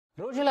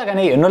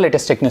రోజులాగానే ఎన్నో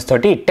latest tech news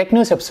తోటి tech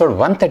news episode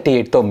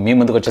 138 తో మీ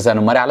ముందుకు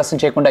వచ్చేసాను. మరి ఆలస్యం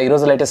చేయకుండా ఈ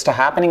రోజు latest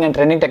happening and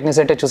trending tech news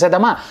అయితే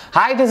చూసేద్దామా.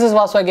 Hi, this is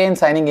Vasu again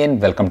signing in.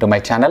 Welcome to my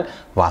channel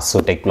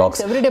VaasuTechVlogs.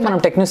 Everyday మనం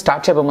టెక్ న్యూస్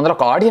స్టార్ట్ చేయబోయే ముందు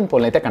ఒక ఆడియన్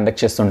పోల్ అయితే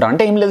కండక్ట్ చేస్తుంటాం.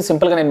 అంటే ఏం లేదు,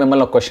 సింపుల్ గా నేను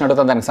మిమ్మల్ని ఒక క్వశ్చన్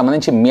అడుగుతాను, దానికి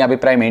సంబంధించి మీ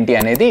అభిప్రాయం ఏంటి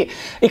అనేది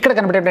ఇక్కడ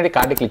కనిపెట్టేటువంటి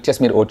కార్డు క్లిక్ చేసి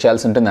మీరు ఓట్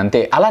చేయాల్సి ఉంటుంది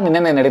అంతే. అలా నిన్న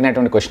నేను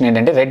అడిగినటువంటి క్వశ్చన్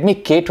ఏంటంటే Redmi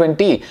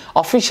K20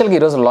 అఫీషియల్ గా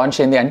ఈ రోజు లాంచ్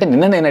అయింది. అంటే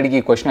నిన్న నేను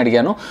అడిగి క్వశ్చన్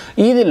అడిగాను,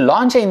 ఇది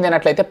లాంచ్ అయింది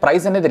అన్నట్లయితే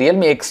ప్రైస్ అనేది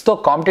Realme X తో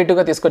కాంపిటేటివ్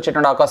గా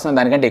తీసుకొచ్చేటువంటి అవకాశం ఉంది,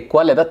 దానికంటే ఎక్కువ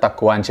లేదా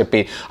తక్కువ అని చెప్పి.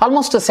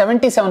 ఆల్మోస్ట్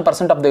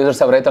 77% ఆఫ్ ద యూజర్స్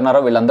ఎవరైతే ఉన్నారో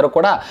వీళ్ళందరూ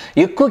కూడా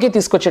ఎక్కువకి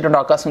తీసుకొచ్చేటువంటి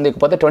అవకాశం ఉంది,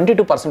 ఇకపోతే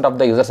 22% ఆఫ్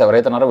ద యూజర్స్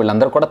ఎవరైతే ఉన్నారో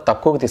వీళ్ళందరూ కూడా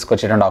తక్కువకి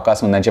తీసుకొచ్చేటువంటి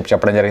అవకాశం ఉందని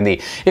చెప్పడం జరిగింది.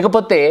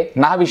 ఇకపోతే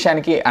నా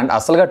విషయానికి అండ్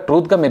అసలుగా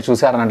ట్రూత్ గా మీరు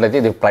చూసారన్నట్లయితే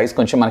ఇది ప్రైస్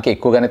కొంచెం మనకి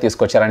ఎక్కువగానే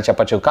తీసుకొచ్చారని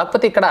చెప్పొచ్చు.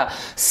 కాకపోతే ఇక్కడ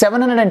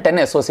 710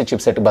 SoC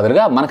చిప్ సెట్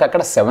బదులుగా మనకు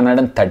అక్కడ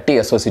 730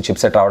 SoC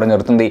చిప్ సెట్ రావడం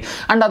జరుగుతుంది.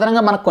 అండ్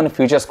అదనంగా మనకు కొన్ని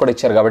ఫీచర్స్ కూడా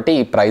ఇచ్చారు కాబట్టి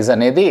ఈ ప్రైస్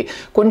అనేది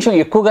కొంచెం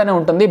ఎక్కువగానే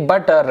ఉంటుంది.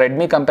 బట్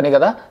రెడ్మీ కంపెనీ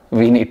కదా,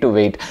 వీ నీడ్ టు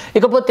వెయిట్.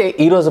 ఇకపోతే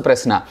ఈ రోజు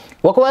ప్రశ్న,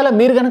 ఒకవేళ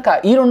మీరు కనుక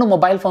ఈ రెండు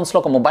మొబైల్ ఫోన్స్ లో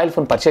ఒక మొబైల్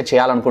ఫోన్ పర్చేజ్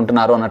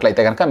చేయాలనుకుంటున్నారు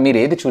అన్నట్లయితే కనుక మీరు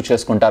ఏది చూస్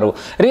చేసుకుంటారు,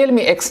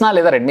 రియల్మీ ఎక్స్నా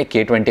లేదా రెడ్మీ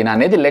K20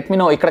 అనేది లెట్ మీ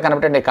నో. ఇక్కడ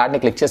కనబడే కార్డ్ని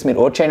క్లిక్ చేసి మీరు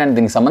ఓట్ చేయండి.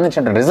 దీనికి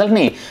సంబంధించిన రిజల్ట్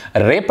ని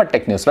రేపటి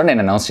టెక్ న్యూస్ లో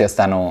నేను అనౌన్స్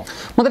చేస్తాను.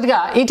 మొదటిగా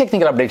ఈ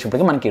టెక్నికల్ అప్డేట్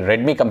చెప్పడానికి మనకి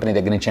రెడ్మీ కంపెనీ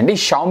దగ్గర నుంచి అండి,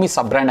 షామీ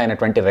సబ్ బ్రాండ్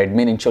అయినటువంటి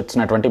రెడ్మీ నుంచి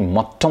వచ్చినటువంటి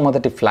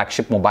మొట్టమొదటి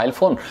flagship mobile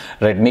phone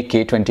Redmi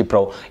K20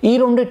 Pro. ఈ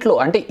రెండిట్లో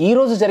అంటే ఈ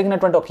రోజు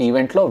జరిగినటువంటి ఒక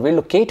ఈవెంట్ లో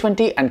వీళ్ళు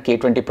K20 అండ్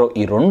K20 Pro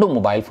ఈ రెండు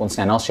మొబైల్ ఫోన్స్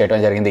ని అనౌన్స్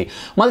చేయడం జరిగింది.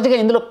 మొదటిగా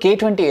ఇందులో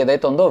K20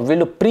 ఏదైతే ఉందో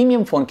వీళ్ళు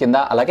ప్రీమియం ఫోన్ కింద,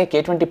 అలాగే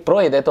K20 Pro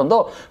ఏదైతే ఉందో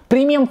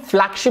ప్రీమియం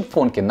ఫ్లాగ్షిప్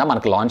ఫోన్ కింద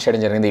మనకు లాంచ్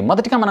చేయడం జరిగింది.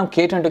 మొదటిగా మనం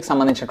K20కి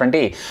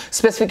సంబంధించినటువంటి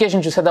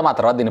స్పెసిఫికేషన్ చూసేద్దాం, ఆ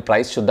తర్వాత దీని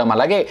ప్రైస్ చూద్దాం.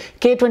 అలాగే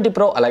K20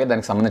 Pro అలాగే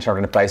దానికి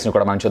సంబంధించినటువంటి ప్రైస్ ని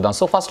కూడా మనం చూద్దాం.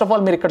 సో ఫస్ట్ ఆఫ్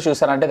ఆల్ మీరు ఇక్కడ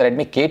చూసారంటే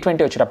రెడ్మీ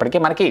K20 వచ్చేటప్పటికి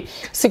మనకి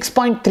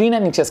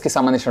 6.39 ఇంచెస్ కి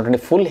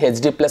సంబంధించినటువంటి ఫుల్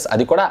HD+,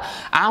 అది కూడా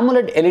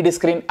AMOLED LED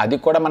స్క్రీన్, అది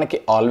కూడా మనకి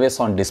ఆల్వేస్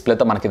ఆన్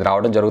డిస్ప్లేతో మనకి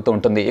రావడం జరుగుతూ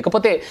ఉంటుంది.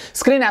 ఇకపోతే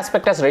స్క్రీన్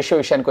ఆస్పెక్ట్ రేషియో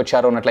విషయానికి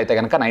వచ్చారు అన్నట్లయితే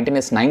కనుక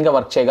 19:9 గా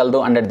వర్క్ చేయగలదు.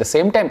 And at the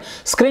same time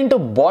screen to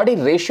body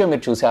ratio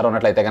మీరు చూసారు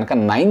అన్నట్లయితే కనుక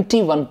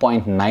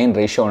 91.9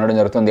 రేషియో ఉండడం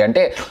జరుగుతుంది.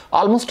 అంటే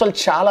ఆల్మోస్ట్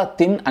చాలా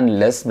థిన్ అండ్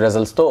లెస్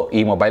బ్రెజల్స్ తో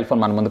ఈ మొబైల్ ఫోన్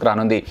మన ముందుకు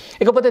రానుంది.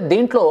 ఇకపోతే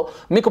దీంట్లో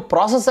మీకు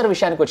ప్రాసెసర్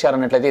విషయానికి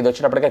వచ్చారన్నట్లయితే ఇది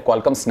వచ్చేటప్పటికే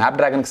Qualcomm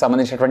Snapdragon కి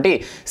సంబంధించినటువంటి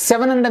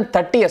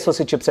 730 SoC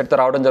చిప్ సెట్ తో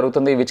రావడం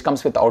జరుగుతుంది, which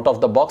comes with out of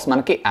the box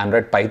మనకి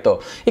Android Pie తో.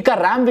 ఇక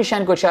ర్యామ్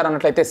విషయానికి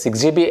వచ్చారన్నట్లయితే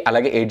 6GB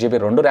అలాగే 8GB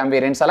రెండు ర్యామ్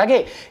వేరియంట్స్, అలాగే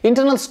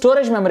ఇంటర్నల్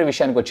స్టోరేజ్ మెమరీ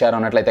విషయానికి వచ్చారు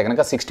అన్నట్లయితే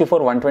కనుక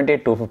 64,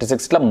 128,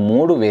 256 ఇట్లా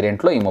మూడు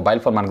వేరియంట్లో ఈ మొబైల్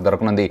ఫోన్ మనకు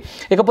దొరకనుంది.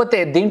 ఇకపోతే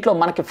దీంట్లో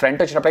మనకి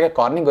ఫ్రంట్ వచ్చినప్పటికీ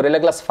కార్నింగ్ గొరిల్లా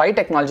గ్లాస్ 5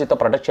 టెక్నాలజీతో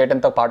ప్రొటెక్ట్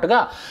చేయడంతో పాటుగా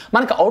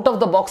మనకి out of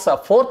the box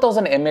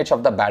 4000 mAh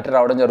of the battery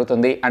రావడం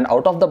జరుగుతుంది. And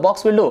out of the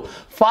box వీళ్ళు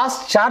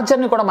ఫాస్ట్ ఛార్జర్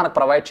ని కూడా మనకు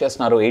ప్రొవైడ్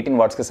చేస్తున్నారు, 18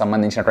 వాట్స్ కి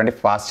సంబంధించినటువంటి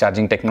fast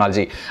charging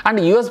technology. And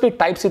USB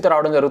Type-C తో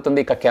రావడం జరుగుతుంది.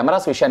 ఇక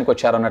కెమెరాస్ విషయానికి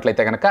వచ్చారు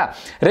అన్నట్లయితే కనుక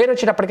రేర్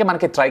వచ్చేటప్పటికి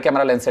మనకి try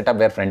camera lens setup,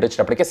 wear front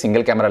వచ్చేటప్పటికి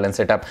single camera lens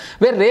setup.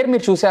 Wear rare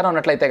మీరు చూసారు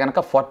అన్నట్లయితే కనుక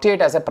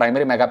 48 యాజ్ ఎ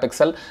ప్రైమరీ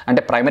మెగాపిక్సెల్,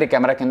 అంటే ప్రైమరీ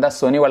కెమెరా కింద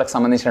సోనీ వాళ్ళకి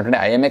సంబంధించినటువంటి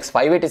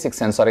IMX586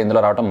 సెన్సార్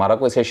ఇందులో రావడం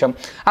మరొక విశేషం.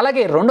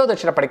 అలాగే రెండోది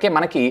వచ్చేటప్పటికే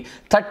మనకి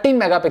 13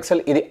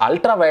 మెగాపిక్సెల్, ఇది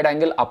ultra wide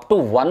angle up to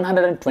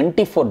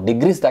 124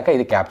 degrees దాకా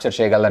ఇది క్యాప్చర్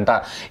చేయగలదంట.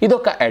 ఇది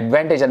ఒక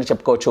అడ్వాంటేజ్ అని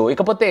చెప్పుకోవచ్చు.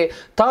 ఇకపోతే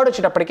థర్డ్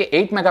వచ్చేటప్పటికి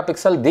 8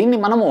 మెగాపిక్సెల్, దీన్ని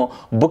మనము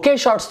బుకే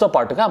షాట్స్ తో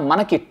పాటుగా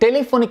మనకి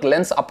telephonic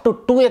lens up to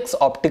 2x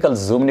optical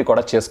Zoom ని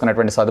కూడా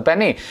చేసుకునేటువంటి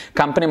సదుపాయాన్ని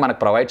కంపెనీ మనకు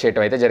ప్రొవైడ్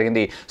చేయడం అయితే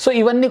జరిగింది. సో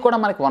ఇవన్నీ కూడా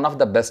మనకి one of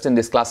the best in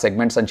this class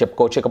segments అని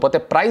చెప్పుకోవచ్చు. ఇకపోతే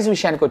ప్రైస్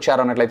విషయానికి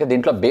వచ్చారు అన్నట్లయితే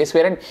దీంట్లో base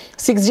variant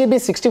 6GB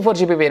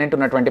 64GB variant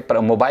ఉన్నటువంటి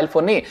మొబైల్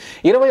ఫోన్ ని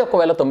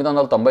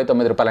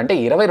 21,999 రూపాయలు, అంటే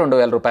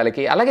 22,000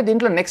 రూపాయలకి. అలాగే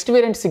దీంట్లో next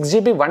variant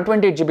 6GB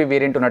 128GB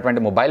variant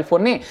ఉన్నటువంటి మొబైల్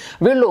ఫోన్ ని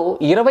వీళ్ళు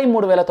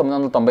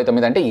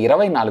 23,999, అంటే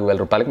 24,000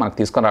 రూపాయలకి మనకు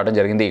తీసుకొని రావడం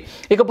జరిగింది.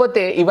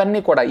 ఇకపోతే ఇవన్నీ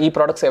కూడా ఈ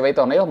ప్రొడక్ట్స్ ఏవైతే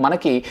ఉన్నాయో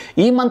మనకి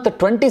ఈ మంత్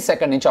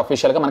 22nd నుంచి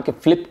అఫీషియల్ గా మనకి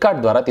ఫ్లిప్కార్ట్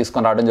ద్వారా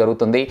తీసుకొని రావడం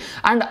జరుగుతుంది.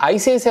 అండ్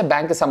ICICI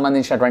బ్యాంక్ కి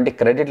సంబంధించినటువంటి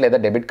క్రెడిట్ లేదా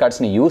డెబిట్ కార్డ్స్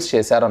ని యూస్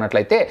చేశారు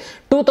అన్నట్లయితే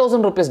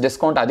 2000 రూపీస్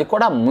డిస్కౌంట్, అది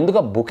కూడా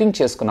ముందుగా బుకింగ్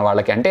చేసుకున్న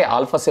వాళ్ళకి, అంటే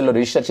ఆల్ఫా సేల్ లో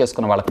రిజిస్టర్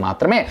చేసుకున్న వాళ్ళకి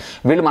మాత్రమే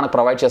వీళ్ళు మనకు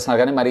ప్రొవైడ్ చేస్తున్నారు.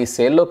 కానీ మరి ఈ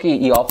సేల్లోకి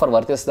ఈ ఆఫర్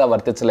వర్తిస్తుందా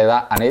వర్తించలేదా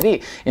అనేది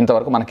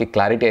ఇంతవరకు మనకి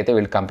క్లారిటీ అయితే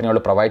వీళ్ళు కంపెనీ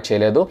వాళ్ళు ప్రొవైడ్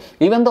చేయలేదు.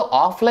 ఈవెన్ దో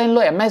ఆఫ్లైన్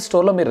లో MI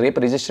స్టోర్ లో మీరు రేపు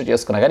రిజిస్టర్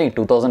చేసుకున్నా కానీ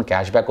 2000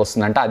 క్యాష్ బ్యాక్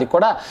వస్తుందంట, అది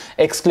కూడా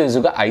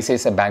ఎక్స్క్లూజివ్ గా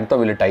ICICI బ్యాంక్ తో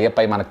వీళ్ళు టైఅప్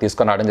అయి మనకు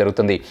తీసుకొని రావడం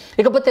జరుగుతుంది.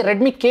 ఇకపోతే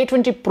రెడ్మీ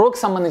K20 Pro కి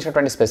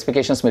సంబంధించినటువంటి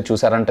స్పెసిఫికేషన్స్ మీరు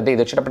చూసారంటే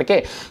ఇది వచ్చేటప్పటికే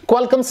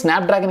Qualcomm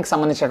Snapdragon కి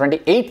సంబంధించినటువంటి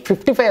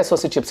 855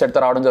 SoC చిప్ సెట్ తో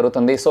రావడం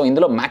జరుగుతుంది. సో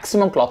ఇందులో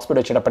మాక్సిమం క్లాక్ స్పీడ్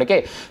వచ్చేటప్పటికే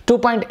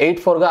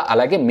 2.84 గా,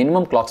 అలాగే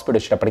మినిమం క్లాక్ స్పీడ్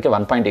వచ్చేటప్పటికి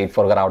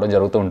 1.84 గా రావడం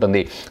జరుగుతూ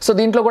ఉంటుంది. సో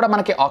దీంట్లో కూడా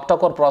మనకి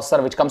octa-core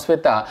processor which comes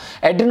with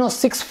Adreno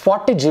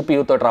 640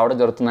 GPU తోటి రావడం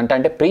జరుగుతుందంటే,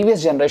 అంటే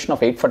previous generation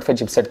of 845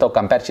 chip set తో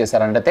కంపేర్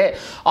చేశారంటే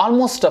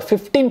ఆల్మోస్ట్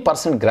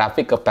 15%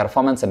 గ్రాఫిక్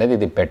పెర్ఫార్మెన్స్ అనేది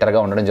ఇది బెటర్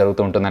గా ఉండడం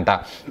జరుగుతూ ఉంటుందంట.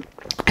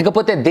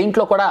 ఇకపోతే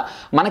దీంట్లో కూడా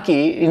మనకి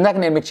ఇందాక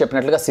నేను మీకు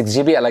చెప్పినట్లుగా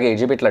 6GB అలాగే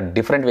 8GB ఇట్లా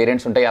డిఫరెంట్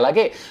వేరియంట్స్ ఉంటాయి.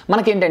 అలాగే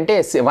మనకి ఏంటంటే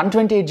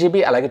 128GB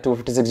అలాగే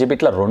 256GB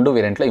ఇట్లా 2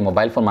 వేరియంట్లో ఈ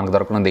మొబైల్ ఫోన్ మనకు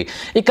దొరుకుతుంది.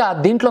 ఇక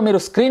దీంట్లో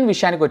మీరు స్క్రీన్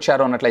విషయానికి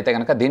వచ్చారు అన్నట్లయితే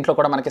కనుక దీంట్లో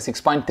కూడా మనకి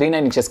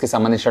 6.39 ఇంచెస్కి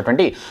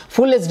సంబంధించినటువంటి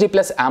full HD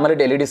plus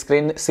AMOLED LED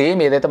screen same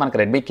ఏదైతే మనకి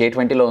Redmi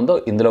K20లో ఉందో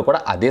ఇందులో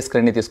కూడా అదే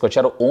స్క్రీన్ని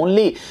తీసుకొచ్చారు.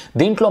 ఓన్లీ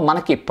దీంట్లో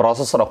మనకి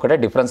ప్రాసెసర్ ఒక్కటే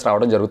డిఫరెన్స్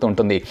రావడం జరుగుతూ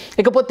ఉంటుంది.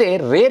 ఇకపోతే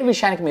రేర్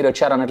విషయానికి మీరు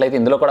వచ్చారు అన్నట్లయితే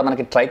ఇందులో కూడా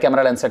మనకి try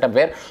camera lens setup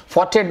wear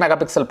 48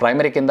 megapixel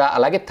primary కింద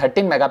అలాగే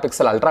 13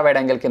 మెగాపిక్సెల్ అల్ట్రా వైడ్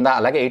యాంగిల్ కింద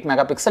అలాగే 8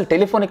 మెగాపిక్సెల్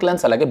టెలిఫోనిక్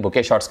లెన్స్ అలాగే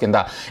బుకే షాట్స్ కింద.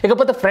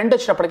 ఇకపోతే ఫ్రంట్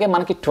వచ్చేటప్పటికే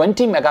మనకి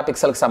 20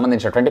 మెగాపిక్సెల్కి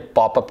సంబంధించినటువంటి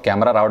పాపప్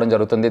కెమెరా రావడం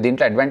జరుగుతుంది.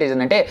 దీంట్లో అడ్వాంటేజ్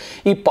ఏంటంటే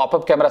ఈ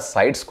పాపప్ కెమెరా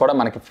సైడ్స్ కూడా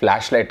మనకి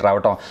ఫ్లాష్ లైట్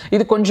రావడం,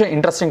 ఇది కొంచెం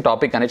ఇంట్రెస్టింగ్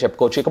టాపిక్ అని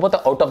చెప్పుకోవచ్చు. ఇకపోతే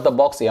out of the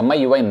box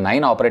MIUI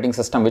 9 operating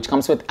system which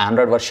comes with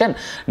Android version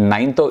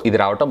 9తో ఇది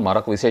రావడం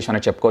మరొక విశేషం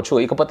అని చెప్పుకోవచ్చు.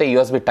 ఇకపోతే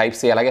USB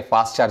Type-C అలాగే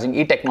ఫాస్ట్ ఛార్జింగ్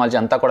ఈ టెక్నాలజీ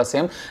అంతా కూడా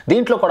సేమ్.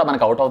 దీంట్లో కూడా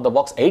మనకి అవుట్ ఆఫ్ ద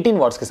బాక్స్ 18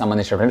 వాట్స్కి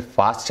సంబంధించినటువంటి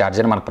ఫాస్ట్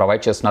ఛార్జర్ మనకు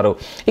ప్రొవైడ్ చేస్తున్నారు.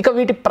 ఇక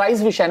వీటి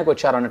ప్రైస్ విషయానికి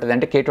వచ్చారు అన్నట్టు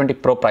అంటే K20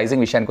 Pro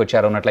ప్రైజింగ్ విషయానికి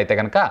వచ్చారు అన్నట్లయితే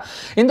కనుక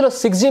ఇందులో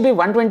 6GB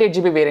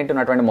 128GB వేరియంట్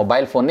ఉన్నటువంటి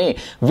మొబైల్ ఫోన్ని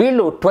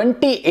వీళ్ళు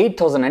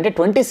 28,000 అంటే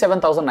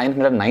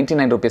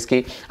 27,999 రూపీస్కి,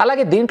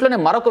 అలాగే దీంట్లోనే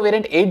మరొక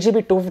వేరియంట్ 8GB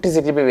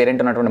 256GB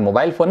వేరియంట్ ఉన్నటువంటి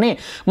మొబైల్ ఫోన్ని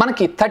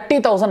మనకి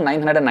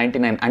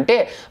 30,999 అంటే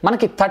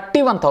మనకి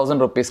 31,000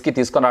 రూపీస్కి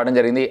తీసుకొని రావడం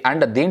జరిగింది.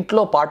 అండ్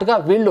దీంట్లో పాటుగా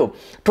వీళ్ళు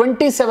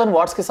 27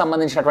 వాట్స్కి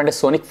సంబంధించినటువంటి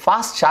సోనిక్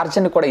ఫాస్ట్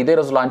ఛార్జర్ని కూడా ఇదే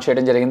రోజు లాంచ్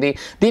చేయడం జరిగింది.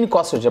 దీని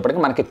కాస్ట్ వచ్చేప్పటికి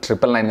మనకి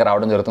 999గా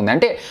రావడం జరుగుతుంది.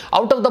 అంటే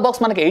అవుట్ ఆఫ్ ద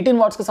బాక్స్ మనకి 18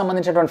 వాట్స్కి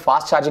సంబంధించినటువంటి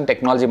ఫాస్ట్ ఛార్జింగ్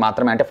టెక్నాలజీ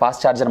మాత్రమే అంటే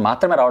ఫాస్ట్ ఛార్జర్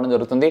మాత్రమే రావడం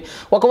జరుగుతుంది.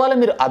 ఒకవేళ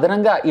మీరు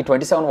అదనంగా ఈ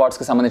 27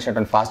 వాట్స్కి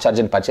సంబంధించినటువంటి ఫాస్ట్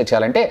ఛార్జర్ని పర్చేస్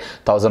చేయాలంటే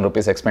 1000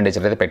 రూపీస్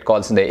ఎక్స్పెండిచర్ అయితే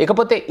పెట్టుకోవాల్సిందే.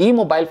 ఇకపోతే ఈ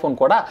మొబైల్ ఫోన్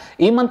కూడా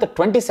ఈ మంత్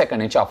 22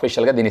 నుంచి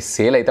అఫీషియల్గా దీని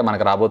సేల్ అయితే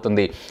మనకు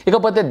రాబోతుంది.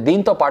 ఇకపోతే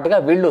దీంతో పాటుగా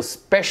వీళ్ళు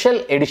స్పెషల్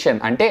ఎడిషన్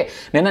అంటే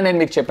నిన్న నేను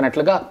మీకు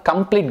చెప్పినట్లుగా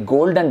కంప్లీట్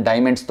గోల్డ్ అండ్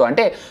డైమండ్స్తో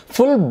అంటే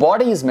full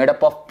body is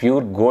made up of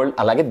pure gold,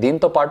 అలాగే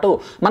దీంతో పాటు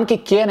మనకి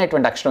K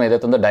అనేటువంటి అక్షరం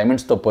ఏదైతే ఉందో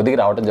డైమండ్స్తో పొదిగి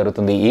రావడం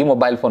జరుగుతుంది. ఈ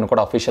మొబైల్ ఫోన్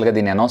కూడా అఫీషియల్గా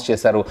దీన్ని అనౌన్స్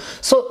చేశారు.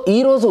 సో ఈ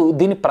రోజు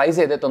దీని ప్రైస్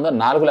ఏదైతే ఉందో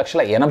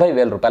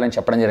 4,80,000 రూపాయలని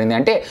చెప్పడం జరిగింది.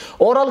 అంటే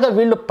ఓవరాల్గా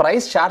వీళ్ళు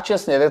ప్రైస్ చార్జ్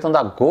చేస్తుంది ఏదైతే ఉందో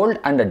ఆ గోల్డ్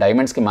అండ్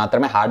డైమండ్స్కి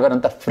మాత్రమే హార్డ్వేర్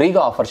అంతా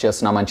ఫ్రీగా ఆఫర్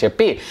చేస్తున్నామని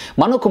చెప్పి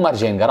మను కుమార్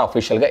జైన్ గారు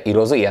అఫీషియల్గా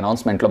ఈరోజు ఈ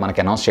అనౌన్స్మెంట్లో మనకి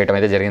అనౌన్స్ చేయడం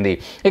అయితే జరిగింది.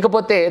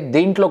 ఇకపోతే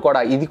దీంట్లో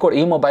కూడా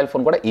ఈ మొబైల్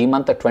ఫోన్ కూడా ఈ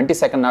మంత్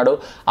 22 నాడు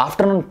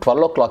ఆఫ్టర్నూన్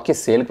 12 o'clockకి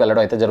సేల్కి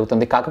వెళ్ళడం అయితే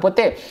జరుగుతుంది.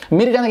 కాకపోతే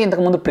మీరు కనుక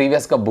ఇంతకుముందు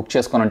ప్రీవియస్గా బుక్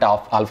చేసుకుని ఉంటే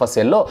ఆల్ఫా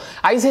సేల్లో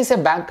ICICI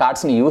బ్యాంక్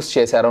కార్డ్స్ని యూస్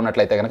చేశారు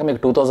అన్నట్లయితే కనుక మీకు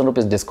 2,000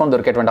 రూపీస్ డిస్కౌంట్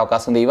దొరికేటువంటి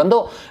అవకాశం ఉంది. ఈవెన్ దో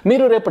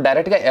మీరు రేపు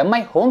డైరెక్ట్గా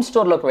MI హోమ్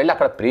స్టోర్లోకి వెళ్ళి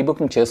అక్కడ ప్రీ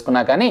బుకింగ్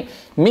చేసుకున్నా కానీ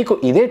మీకు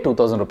ఇదే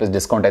 2,000 రూపీస్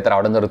డిస్కౌంట్ అయితే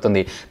రావడం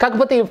జరుగుతుంది.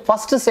 కాకపోతే ఈ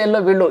ఫస్ట్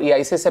సేల్లో వీళ్ళు ఈ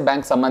ICICI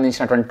బ్యాంక్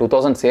సంబంధించినటువంటి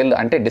 2,000 సేల్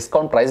అంటే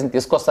డిస్కౌంట్ ప్రైస్ని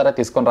తీసుకొస్తారా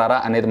తీసుకొని రారా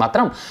అనేది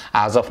మాత్రం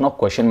as of no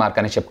question mark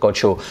అని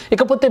చెప్పుకోవచ్చు.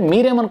 ఇకపోతే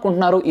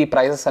మీరేమనుకుంటున్నారు, ఈ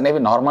ప్రైజెస్ అనేవి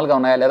నార్మల్గా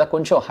ఉన్నాయా లేదా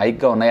కొంచెం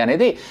హైక్గా ఉన్నాయా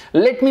అనేది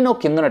లెట్ మీ నో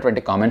కింద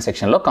ఉన్నటువంటి కామెంట్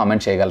సెక్షన్లో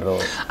కామెంట్ చేయగలరు.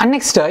 అండ్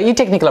నెక్స్ట్ ఈ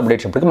టెక్నికల్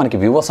అప్డేట్ చెప్పడానికి మనకి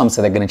వివో సంస్థ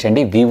దగ్గర నుంచి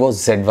అండి వివో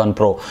Z1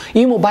 Pro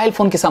ఈ మొబైల్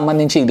ఫోన్కి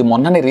సంబంధించి ఇది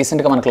మొన్ననే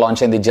రీసెంట్గా మనకు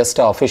లాంచ్ అయింది. జస్ట్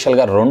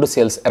అఫీషియల్గా 2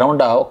 సేల్స్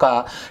అరౌండ్ ఒక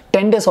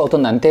 10 days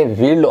అవుతుంది అంతే.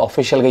 వీళ్ళు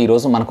అఫీషియల్గా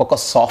ఈరోజు మనకు ఒక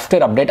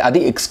సాఫ్ట్వేర్ అప్డేట్ అది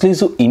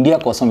ఎక్స్క్లూజివ్ ఇండియా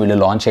కోసం వీళ్ళు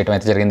లాంచ్ చేయడం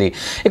అయితే జరిగింది.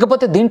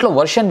 ఇకపోతే దీంట్లో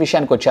వర్షన్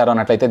విషయానికి వచ్చారు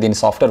అన్నట్లయితే దీని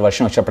సాఫ్ట్వేర్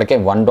వర్షన్ వచ్చేప్పటికే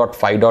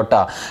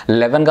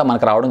 1.5.11గా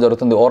మనకు రావడం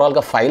జరుగుతుంది.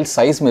 ఓవరాల్గా ఫైల్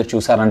సైజ్ మీరు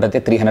చూసారంటే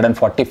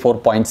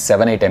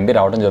 344.78 MB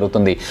రావడం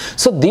జరుగుతుంది.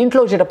 సో దీంట్లో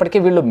వచ్చేటప్పటికి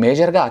వీళ్ళు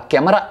మేజర్గా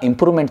కెమెరా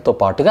ఇంప్రూవ్మెంట్తో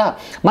పాటుగా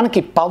మనకి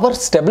పవర్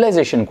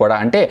స్టెబిలైజేషన్ కూడా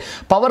అంటే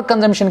పవర్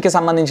కన్జంప్షన్కి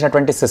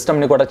సంబంధించినటువంటి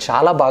సిస్టమ్ని కూడా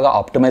చాలా బాగా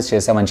ఆప్టిమైజ్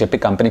చేసామని చెప్పి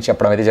కంపెనీ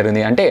చెప్పడం అయితే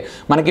జరిగింది. అంటే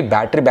మనకి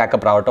బ్యాటరీ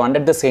బ్యాకప్ రావడం and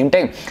at the same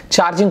time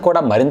charging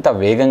కూడా మరింత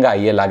వేగంగా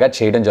అయ్యేలాగా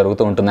చేయడం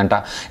జరుగుతూ ఉంటుందంట.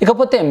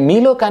 ఇకపోతే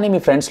మీలో కానీ మీ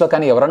ఫ్రెండ్స్లో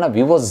కానీ ఎవరైనా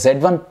వివో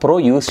Z1 Pro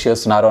యూస్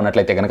చేస్తున్నారు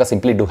అన్నట్లయితే కనుక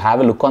simply do have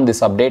a look on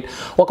this update.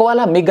 ఒకవేళ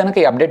మీకు కనుక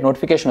ఈ అప్డేట్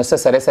నోటిఫికేషన్ వస్తే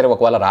సరే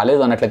ఒకవేళ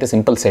రాలేదు అన్నట్లయితే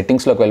సింపుల్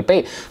సెట్టింగ్స్లోకి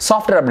వెళ్ళిపోయి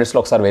సాఫ్ట్వేర్ అప్డేట్స్లో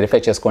ఒకసారి వెరిఫై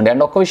చేసుకోండి.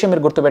 అండ్ ఒక్క విషయం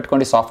మీరు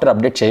గుర్తుపెట్టుకోండి, సాఫ్ట్వేర్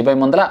అప్డేట్ చేయబోయే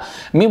ముందర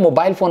మీ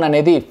మొబైల్ ఫోన్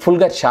అనేది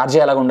ఫుల్గా ఛార్జ్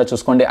అయ్యేలాగా ఉండో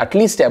చూసుకోండి.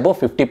 At least above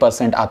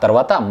 50%. ఆ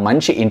తర్వాత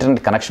మంచి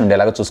ఇంటర్నెట్ కనెక్షన్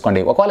ఉండేలాగా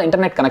చూసుకోండి. ఒకవేళ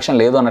ఇంటర్నెట్ కనెక్షన్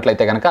లేదు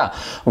అన్నట్లయితే కనుక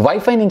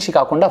వైఫై నుంచి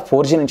కాకుండా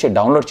 4G నుంచి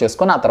డౌన్లోడ్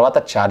చేసుకొని ఆ తర్వాత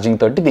ఛార్జింగ్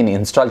తోటి దీన్ని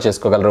ఇన్స్టాల్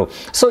చేసుకోగలరు.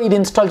 సో ఇది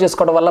ఇన్స్టాల్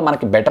చేసుకోవడం వల్ల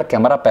మనకి బెటర్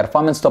కెమెరా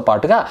పెర్ఫార్మెన్స్తో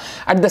పాటుగా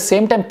at the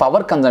same time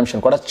power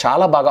consumption కూడా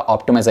చాలా బాగా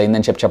ఆప్టిమైజ్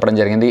అయిందని చెప్పడం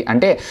జరిగింది.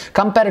 అంటే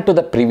compare to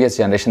the previous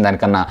generation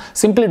దానికన్నా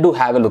simply do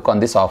have a look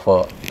on this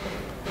offer.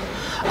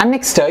 And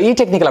next ఈ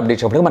టెక్నికల్ అప్డేట్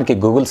చెప్పడానికి మనకి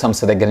గూగుల్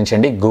సంస్థ దగ్గర నుంచి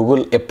అండి.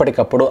 గూగుల్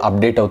ఎప్పటికప్పుడు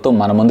అప్డేట్ అవుతూ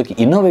మన ముందుకి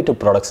ఇన్నోవేటివ్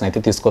ప్రోడక్ట్స్ని అయితే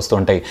తీసుకొస్తూ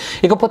ఉంటాయి.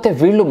 ఇకపోతే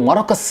వీళ్ళు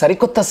మరొక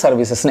సరికొత్త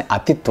సర్వీసెస్ని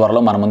అతి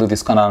త్వరలో మన ముందుకు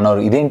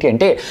తీసుకున్నారు. ఇదేంటి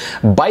అంటే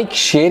బైక్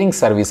షేరింగ్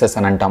సర్వీసెస్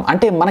అని అంటాం.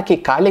 అంటే మనకి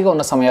ఖాళీగా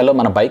ఉన్న సమయాల్లో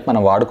మన బైక్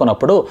మనం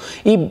వాడుకున్నప్పుడు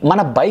ఈ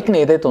మన బైక్ని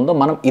ఏదైతే ఉందో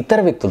మనం ఇతర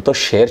వ్యక్తులతో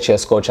షేర్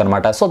చేసుకోవచ్చు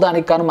అనమాట. సో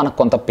దానికి కాను మనకు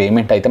కొంత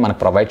పేమెంట్ అయితే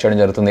మనకు ప్రొవైడ్ చేయడం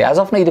జరుగుతుంది.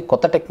 యాజ్ ఆఫ్ నో ఇది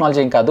కొత్త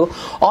టెక్నాలజీ ఏం కాదు,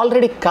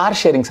 ఆల్రెడీ కార్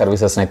షేరింగ్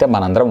సర్వీసెస్ని అయితే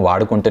మనందరం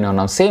వాడుకుంటూనే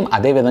ఉన్నాం. సేమ్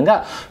అదేవిధంగా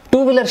టూ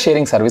వీలర్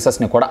షేరింగ్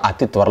సర్వీసెస్ని కూడా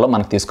అతి త్వరలో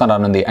మనకు తీసుకొని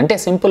రానుంది. అంటే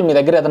సింపుల్, మీ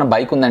దగ్గర ఏదైనా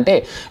బైక్ ఉందంటే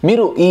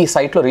మీరు ఈ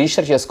సైట్లో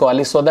రిజిస్టర్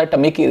చేసుకోవాలి. సో దట్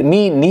మీకు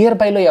మీ నియర్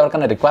బైలో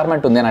ఎవరికైనా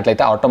రిక్వైర్మెంట్ ఉంది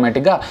అన్నట్లయితే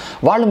ఆటోమేటిక్గా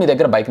వాళ్ళు మీ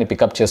దగ్గర బైక్ని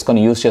పికప్ చేసుకొని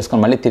యూస్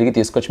చేసుకొని మళ్ళీ తిరిగి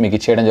తీసుకొచ్చి మీకు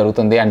ఇచ్చేయడం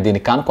జరుగుతుంది. అండ్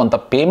దీనికి కానీ కొంత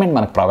పేమెంట్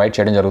మనకు ప్రొవైడ్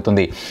చేయడం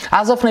జరుగుతుంది.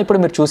 యాజ్ ఆఫ్ ఇప్పుడు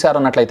మీరు చూసారు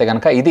అన్నట్లయితే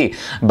కనుక ఇది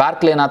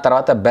బార్క్లేనా,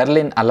 తర్వాత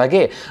బెర్లిన్,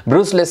 అలాగే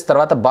బ్రూస్లెస్,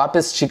 తర్వాత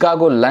బాపిస్,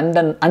 Chicago,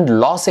 London and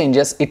Los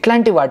Angeles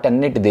ఇట్లాంటి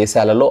వాటన్నిటి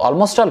దేశాలలో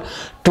ఆల్మోస్ట్ ఆల్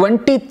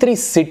 23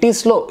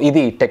 సిటీస్లో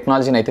ఇది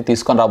టెక్నాలజీని అయితే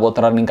తీసుకొని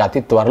రాబోతున్నారు. ఇంకా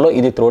అతి త్వరలో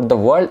ఇది త్రూఅవుట్ ద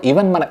వరల్డ్,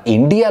 ఈవెన్ మన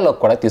ఇండియాలో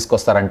కూడా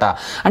తీసుకొస్తారంట.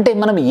 అంటే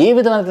మనం ఏ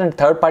విధమైన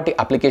థర్డ్ పార్టీ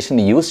అప్లికేషన్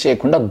యూస్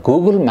చేయకుండా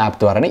గూగుల్ మ్యాప్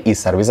ద్వారానే ఈ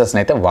సర్వీసెస్ని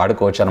అయితే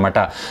వాడుకోవచ్చు అనమాట.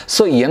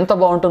 సో ఎంత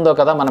బాగుంటుందో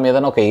కదా. మనం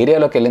ఏదైనా ఒక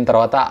ఏరియాలోకి వెళ్ళిన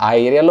తర్వాత ఆ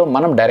ఏరియాలో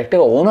మనం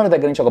డైరెక్ట్గా ఓనర్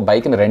దగ్గర నుంచి ఒక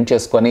బైక్ని రెంట్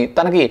చేసుకొని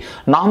తనకి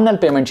నామినల్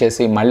పేమెంట్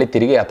చేసి మళ్ళీ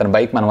తిరిగి అతని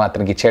బైక్ మనం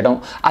అతనికి ఇచ్చేయడం,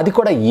 అది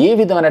కూడా ఏ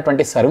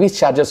విధమైనటువంటి సర్వీస్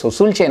ఛార్జెస్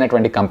వసూలు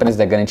చేయనటువంటి కంపెనీస్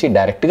దగ్గర నుంచి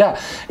డైరెక్ట్గా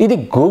ఇది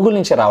గూగుల్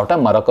నుంచి రావటం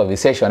మరొక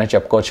విశేషం అని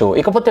చెప్పుకోవచ్చు.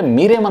 ఇకపోతే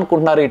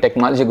మీరేమనుకుంటున్నారు ఈ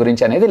టెక్నాలజీ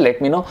గురించి అనేది లెట్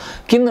మీ నో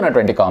కింద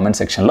ఉన్నటువంటి కామెంట్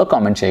సెక్షన్లో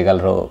కామెంట్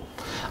చేయగలరు.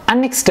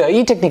 అండ్ నెక్స్ట్ ఈ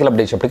టెక్నికల్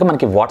అప్డేట్ చెప్పడానికి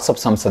మనకి వాట్సాప్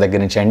సంస్థ దగ్గర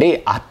నుంచి అండి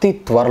అతి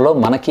త్వరలో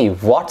మనకి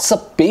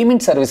వాట్సాప్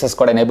పేమెంట్ సర్వీసెస్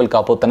కూడా ఎనేబుల్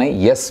కాబోతున్నాయి.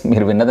 ఎస్,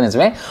 మీరు విన్నది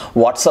నిజమే.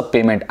 వాట్సాప్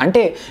పేమెంట్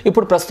అంటే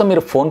ఇప్పుడు ప్రస్తుతం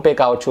మీరు ఫోన్పే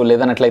కావచ్చు,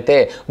 లేదన్నట్లయితే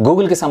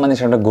గూగుల్కి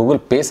సంబంధించిన గూగుల్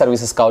పే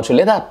సర్వీసెస్ కావచ్చు,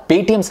 లేదా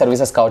పేటిఎం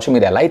సర్వీసెస్ కావచ్చు,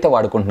 మీరు ఎలా అయితే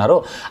వాడుకుంటున్నారో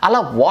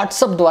అలా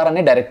వాట్సాప్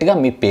ద్వారానే డైరెక్ట్గా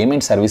మీ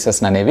పేమెంట్ సర్వీసెస్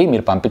అనేవి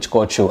మీరు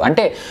పంపించుకోవచ్చు.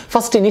 అంటే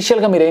ఫస్ట్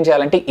ఇనిషియల్గా మీరు ఏం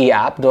చేయాలంటే ఈ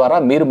యాప్ ద్వారా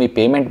మీరు మీ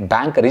పేమెంట్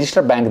బ్యాంక్,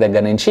 రిజిస్టర్ బ్యాంక్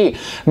దగ్గర నుంచి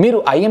మీరు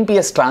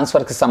ఐఎంపిఎస్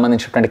ట్రాన్స్ఫర్కి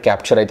సంబంధించినటువంటి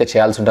క్యాప్చర్ అయితే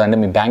చేయాల్సి ఉంటుంది. అంటే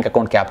మీ బ్యాంక్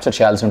అకౌంట్ క్యాప్చర్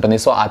చేయాల్సి ఉంటుంది.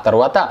 సో ఆ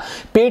తర్వాత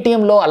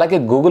పేటిఎంలో అలాగే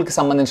గూగుల్కి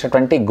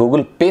సంబంధించినటువంటి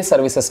గూగుల్ పే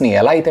సర్వీసెస్ని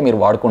ఎలా అయితే మీరు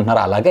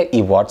వాడుకుంటున్నారో అలాగే ఈ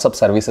వాట్సాప్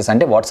సర్వీసెస్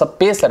అంటే వాట్సాప్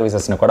పే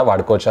సర్వీసెస్ని కూడా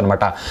వాడుకోవచ్చు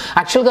అనమాట.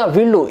 యాక్చువల్గా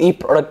వీళ్ళు ఈ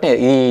ప్రోడక్ట్ని,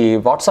 ఈ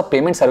వాట్సాప్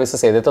పేమెంట్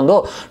సర్వీసెస్ ఏదైతే ఉందో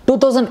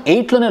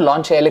 2008లోనే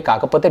లాంచ్ చేయాలి.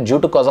 కాకపోతే డ్యూ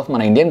టు కాజ్ ఆఫ్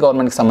మన ఇండియన్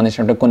గవర్నమెంట్కి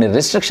సంబంధించినటువంటి కొన్ని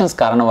రిస్ట్రిక్షన్స్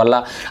కారణం వల్ల,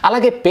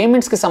 అలాగే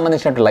పేమెంట్స్కి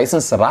సంబంధించినటువంటి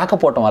లైసెన్స్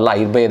రాకపోవడం వల్ల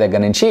ఐర్బఐ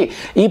దగ్గర నుంచి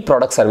ఈ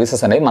ప్రోడక్ట్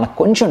సర్వీసెస్ అనేవి మనకు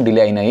కొంచెం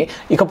డిలే అయినాయి.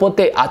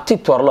 ఇకపోతే అతి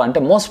త్వరలో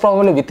అంటే most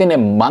probably with in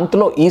a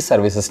మంత్లో ఈ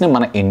సర్వీసెస్ని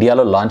మన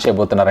ఇండియాలో లాంచ్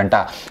చేయబోతున్నారంట.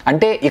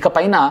 అంటే ఇక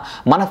పైన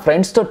మన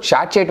ఫ్రెండ్స్తో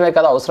చాట్ చేయడమే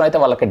కదా అవసరం, అయితే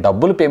వాళ్ళకి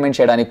డబ్బులు పేమెంట్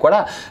చేయడానికి కూడా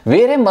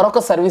వేరే మరొక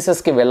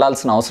సర్వీసెస్కి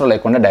వెళ్ళాల్సిన అవసరం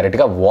లేకుండా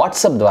డైరెక్ట్గా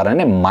వాట్సాప్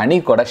ద్వారానే మనీ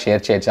కూడా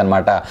షేర్ చేయొచ్చు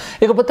అనమాట.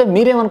 ఇకపోతే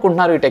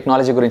మీరేమనుకుంటున్నారు ఈ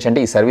టెక్నాలజీ గురించి,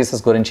 అంటే ఈ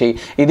సర్వీసెస్ గురించి?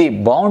 ఇది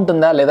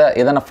బాగుంటుందా లేదా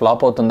ఏదైనా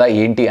ఫ్లాప్ అవుతుందా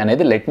ఏంటి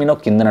అనేది లెట్ మీ నో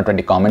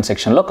కిందనటువంటి కామెంట్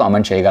సెక్షన్లో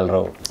కామెంట్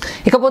చేయగలరు.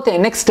 ఇకపోతే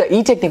నెక్స్ట్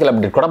ఈ టెక్నికల్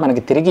అప్డేట్ కూడా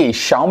మనకి తిరిగి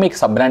షామీకి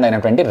సబ్ బ్రాండ్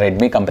అయినటువంటి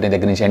రెడ్మీ కంపెనీ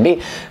దగ్గర నుంచి అండి.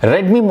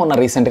 రెడ్మీ మొన్న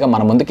రీసెంట్గా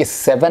మన ముందుకి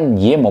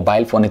 7A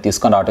మొబైల్ ఫోన్ని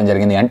తీసుకొని రావడం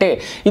జరిగింది. అంటే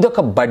ఇది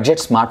ఒక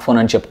బడ్జెట్ స్మార్ట్ ఫోన్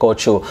అని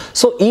చెప్పుకోవచ్చు.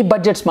 సో ఈ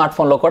బడ్జెట్ స్మార్ట్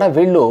ఫోన్లో కూడా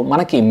వీళ్ళు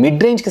మనకి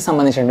మిడ్ రేంజ్కి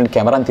సంబంధించినటువంటి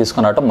కెమెరాని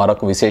తీసుకొని రావడం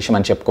మరొక విశేషం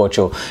అని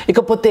చెప్పుకోవచ్చు.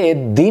 ఇకపోతే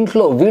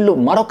దీంట్లో వీళ్ళు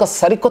మరొక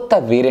సరికొత్త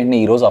వేరియంట్ని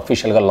ఈరోజు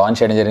అఫీషియల్గా లాంచ్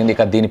చేయడం జరిగింది.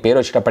 ఇక దీని పేరు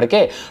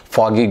వచ్చేటప్పటికే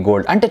ఫాగీ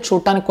గోల్డ్. అంటే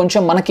చూడటానికి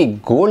కొంచెం మనకి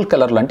గోల్డ్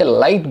కలర్లో, అంటే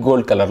లైట్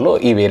గోల్డ్ కలర్లో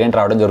ఈ వేరియంట్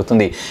రావడం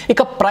జరుగుతుంది.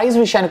 ఇక ప్రైస్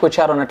విషయానికి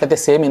వచ్చారు అన్నట్లయితే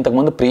సేమ్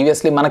ఇంతకుముందు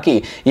ప్రీవియస్లీ మనకి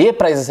ఏ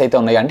ప్రైజెస్ అయితే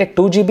ఉన్నాయి అంటే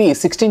 2GB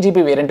 16GB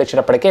వేరియంట్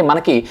వచ్చేటప్పటికే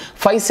మనకి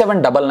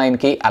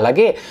 5799కి,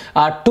 అలాగే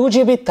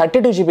 2GB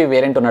 32GB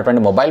వేరియంట్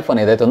ఉన్నటువంటి మొబైల్ ఫోన్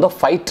ఏదైతే ఉందో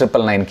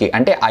 5999కి,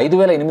 అంటే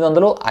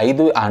 5800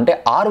 అంటే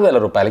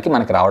 6000 రూపాయలకి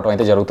మనకి రావడం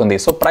అయితే జరుగుతుంది.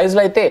 సో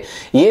ప్రైస్లో అయితే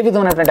ఏ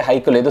విధమైనటువంటి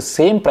హైక్ లేదు.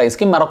 సేమ్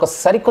ప్రైస్కి మరొక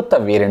సరికొత్త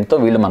వేరియంట్తో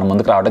వీళ్ళు మన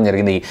ముందుకు రావడం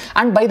జరిగింది.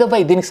 అండ్ బై ద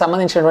వై దీనికి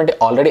సంబంధించినటువంటి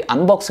ఆల్రెడీ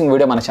అన్బాక్సింగ్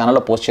వీడియో మన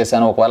ఛానల్లో పోస్ట్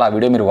చేశాను. ఒకవేళ ఆ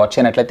వీడియో మీరు వాచ్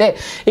చేయనట్లయితే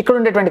ఇక్కడ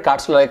ఉండేటువంటి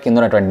కార్డ్స్లో కింద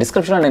ఉన్నటువంటి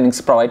డిస్క్రిప్షన్లో నేను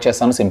లింక్స్ ప్రొవైడ్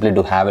చేస్తాను. Simply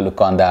do have a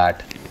look on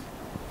that.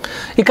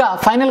 ఇక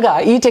ఫైనల్గా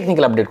ఈ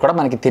టెక్నికల్ అప్డేట్ కూడా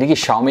మనకి తిరిగి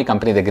షామీ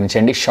కంపెనీ దగ్గర నుంచి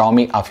అండి.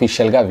 షామీ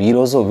అఫీషియల్గా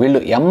ఈరోజు వీళ్ళు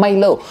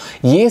ఎంఐలో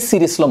ఏ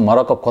సిరీస్లో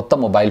మరొక కొత్త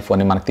మొబైల్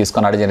ఫోన్ని మనకు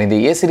తీసుకొని రావడం జరిగింది.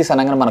 ఏ సిరీస్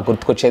అనగానే మనకు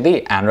గుర్తుకొచ్చేది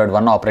Android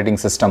 1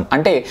 ఆపరేటింగ్ సిస్టమ్.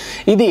 అంటే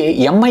ఇది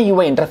ఎంఐ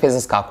యూఐ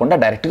ఇంటర్ఫేసెస్ కాకుండా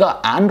డైరెక్ట్గా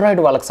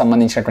ఆండ్రాయిడ్ వాళ్ళకి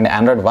సంబంధించినటువంటి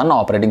Android 1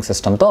 ఆపరేటింగ్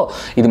సిస్టమ్తో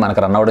ఇది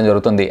మనకు రన్ అవ్వడం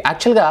జరుగుతుంది.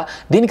 యాక్చువల్గా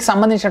దీనికి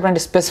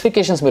సంబంధించినటువంటి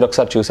స్పెసిఫికేషన్స్ మీరు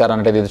ఒకసారి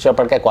చూసారంటే ఇది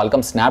వచ్చేప్పటికే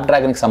క్వాల్కమ్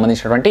స్నాప్డ్రాగన్కి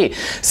సంబంధించినటువంటి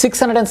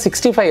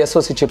 665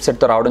 SoC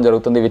చిప్సెట్తో రావడం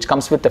జరుగుతుంది, which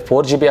comes with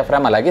 4GB of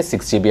RAM అలాగే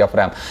 6GB ఆఫ్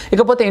ర్యామ్.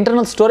 ఇకపోతే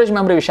ఇంటర్నల్ స్టోరేజ్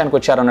మెమరీ విషయానికి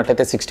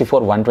వచ్చారన్నట్లయితే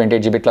 64,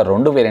 128GB ఇట్లా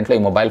 2 వేరియంట్లో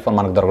ఈ మొబైల్ ఫోన్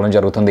మనకు దొరకడం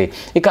జరుగుతుంది.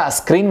 ఇక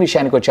స్క్రీన్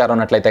విషయానికి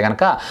వచ్చారన్నట్లయితే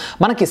కనుక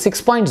మనకి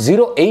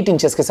 6.08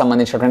 ఇంచెస్కి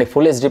సంబంధించినటువంటి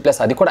ఫుల్ HD+,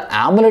 అది కూడా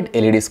AMOLED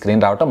LED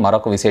స్క్రీన్ రావడం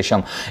మరొక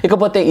విశేషం.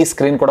 ఇకపోతే ఈ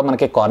స్క్రీన్ కూడా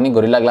మనకి కార్నింగ్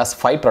గొరిల్లా గ్లాస్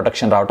 5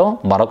 ప్రొటెక్షన్ రావడం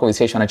మరొక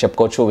విశేషం అని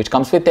చెప్పుకోవచ్చు, which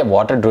comes with a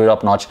water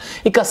drop notch.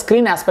 ఇక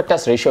స్క్రీన్ ఆస్పెక్ట్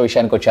రేషియో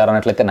విషయానికి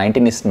వచ్చారన్నట్లయితే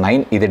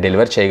 19:9 ఇది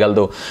డెలివర్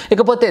చేయగలదు.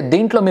 ఇకపోతే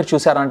దీంట్లో మీరు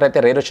చూసారన్నట్లయితే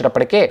రేర్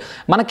వచ్చేటప్పటికే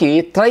మనకి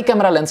try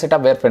camera lens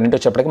setup, wear front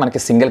వచ్చేప్పటికి మనకి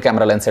సింగిల్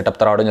కెమెరా లెన్స్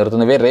సెటప్ రావడం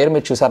జరుగుతుంది. వేర్ రేర్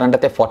మీరు చూసారంటే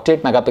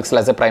 48 megapixel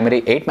as a primary,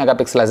 8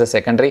 megapixel as a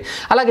secondary,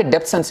 అలాగే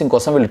డెప్త్ సెన్సింగ్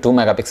కోసం వీళ్ళు 2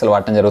 మెగాపిక్సెల్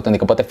వాడటం జరుగుతుంది.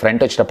 ఇకపోతే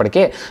ఫ్రంట్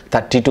వచ్చేటప్పటికే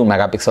 32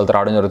 మెగాపిక్సెల్తో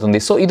రావడం జరుగుతుంది.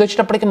 సో ఇది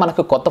వచ్చేటప్పటికి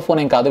మనకు కొత్త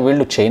ఫోన్ ఏం కాదు,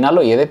 వీళ్ళు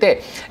చైనాలో ఏదైతే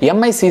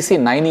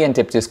MI-CC9E అని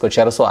చెప్పి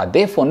తీసుకొచ్చారో సో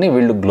అదే ఫోన్ని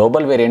వీళ్ళు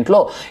గ్లోబల్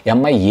వేరియంట్లో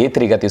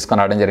MI-A3గా తీసుకొని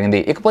రావడం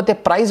జరిగింది. ఇకపోతే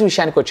ప్రైస్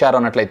విషయానికి వచ్చారు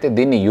అన్నట్లయితే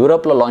దీన్ని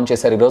యూరోప్లో లాంచ్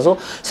చేశారు ఈరోజు.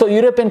 సో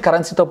యూరోపియన్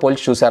కరెన్సీతో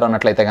పోల్చి చూసారు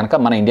అన్నట్లయితే కనుక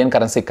మన ఇండియన్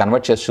కరెన్సీ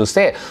కన్వర్ట్ చేసి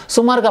చూస్తే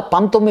సుమారుగా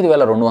 19,000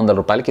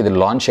 రూపాయలకి ఇది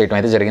లాంచ్ చేయడం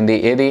అయితే జరిగింది.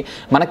 ఏది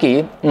మనకి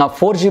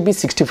 4GB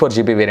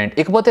 64GB వేరియంట్.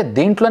 ఇకపోతే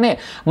దీంట్లోనే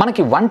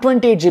మనకి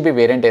 128GB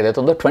వేరియంట్ ఏదైతే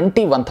ఉందో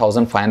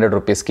 21,500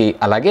 రూపీస్కి.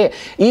 అలాగే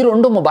ఈ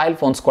రెండు మొబైల్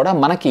ఫోన్స్ కూడా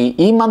మనకి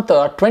ఈ మంత్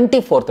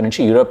 24th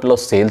నుంచి యూరోప్లో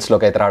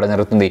సేల్స్లోకి అయితే రావడం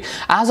జరుగుతుంది.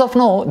 యాజ్ ఆఫ్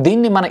నో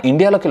దీన్ని మన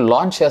ఇండియాలోకి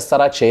లాంచ్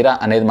చేస్తారా చేయరా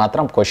అనేది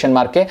మాత్రం క్వశ్చన్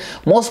మార్కే.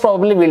 మోస్ట్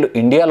ప్రాబబ్లీ వీళ్ళు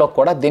ఇండియాలో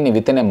కూడా దీన్ని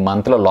విత్ ఇన్ ఏ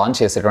మంత్లో లాంచ్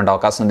చేసేటువంటి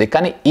అవకాశం ఉంది.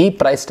 కానీ ఈ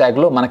ప్రైస్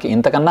ట్యాగ్లో మనకి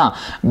ఇంతకన్నా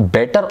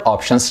బెటర్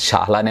ఆప్షన్స్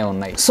చాలానే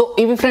ఉన్నాయి. సో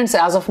ఇవి ఫ్రెండ్స్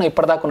యాజ్ ఆఫ్ నో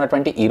ఇప్పటిదాకా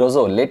ఉన్నటువంటి ఈ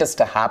రోజు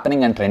latest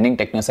happening and trending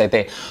tech news అయితే.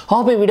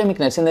 హోప్ ఈ వీడియో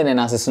మీకు నచ్చింది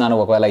నేను ఆశిస్తున్నాను.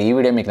 ఒకవేళ ఈ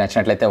వీడియో మీకు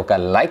నచ్చినట్లయితే ఒక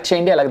లైక్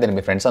చేయండి, అలాగే దాన్ని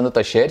మీ ఫ్రెండ్స్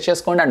అందరితో షేర్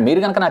చేసుకోండి. అండ్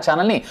మీరు కనుక నా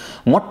ఛానల్ని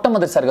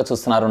మొట్టమొదటిసారిగా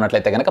చూస్తున్నారు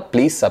ఉన్నట్లయితే కనుక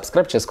ప్లీజ్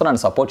సబ్స్క్రైబ్ చేసుకొని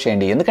నన్ను సపోర్ట్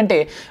చేయండి. ఎందుకంటే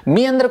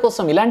మీ అందరి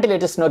కోసం ఇలాంటి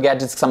లేటెస్ట్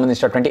గ్యాడ్జెట్స్కి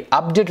సంబంధించినటువంటి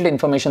అప్డేటెడ్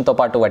ఇన్ఫర్మేషన్తో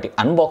పాటు వాటి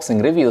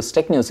unboxing, reviews,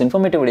 tech news,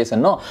 informative videos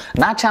ఎన్నో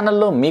నా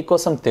ఛానల్లో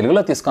మీకోసం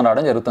తెలుగులో తీసుకొని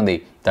రావడం జరుగుతుంది.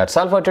 That's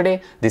all for today.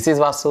 This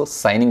is Vasu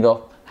signing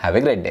off. Have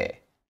a great day.